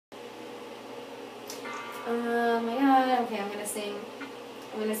My God. Okay, I'm gonna sing.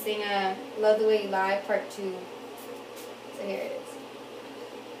 "Love the Way You Lie" Part 2. So here it is.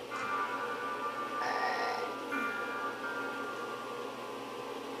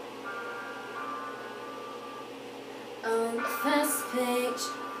 On the first page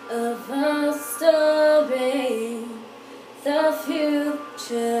of a story, the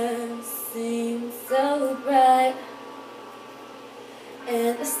future seems so bright,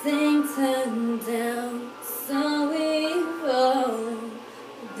 and this thing turned down so evil.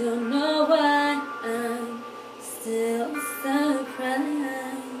 Don't know why I'm still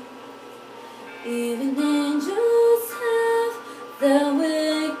surprised. Even angels have the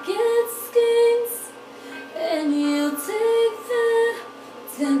wicked schemes, and you take that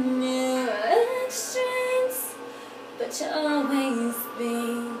to new extremes. But you'll always be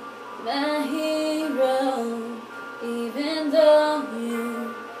my hero, even though you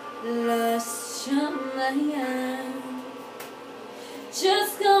lost your mind.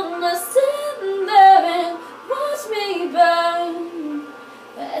 Just gonna stand there and watch me burn.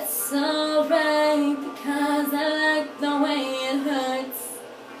 That's alright, because I like the way it hurts.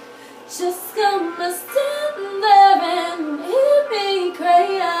 Just gonna stand there and hear me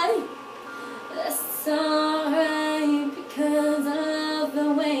cry. That's alright, because I love the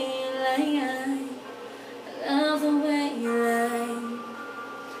way you lie. I love the way you lie.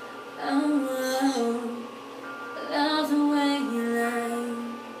 Oh, I love the way you lie.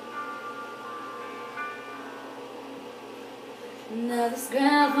 Now this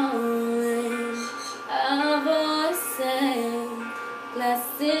gravel in our voices,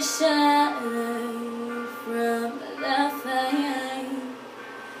 glasses shattered from the fire.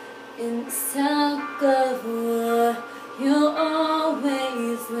 In this tug of war, you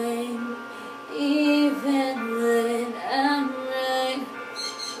always win, even when I'm right.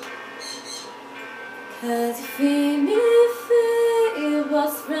 'Cause you feed me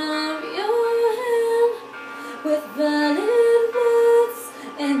fables from your hand, with valid words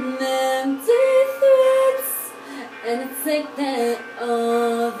and empty threats. And it's like that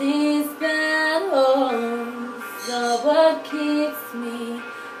all these battles are what keeps me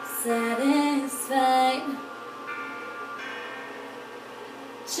satisfied.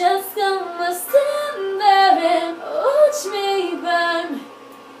 Just gonna stand there and watch me burn.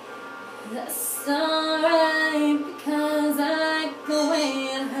 That's alright, because I like the way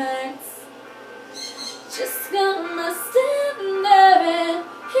it hurts. Just gonna stand there and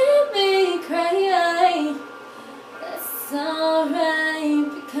hear me cry. That's alright,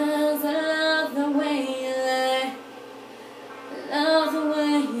 because I love the way you lie. I love the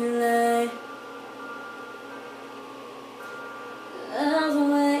way you lie. I love the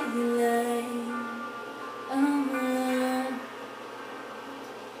way you lie. Oh.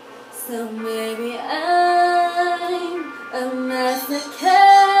 So maybe I'm a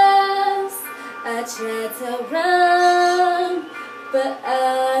masochist. I tried to run, but I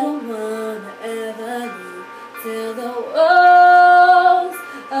don't wanna ever leave till the walls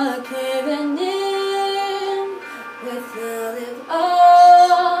are caving in with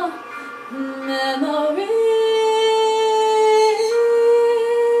all memories.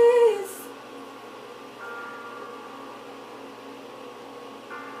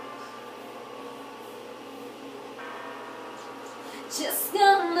 Just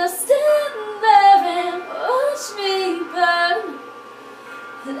gonna stand there and watch me burn.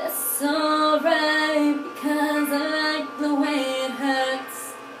 That's alright.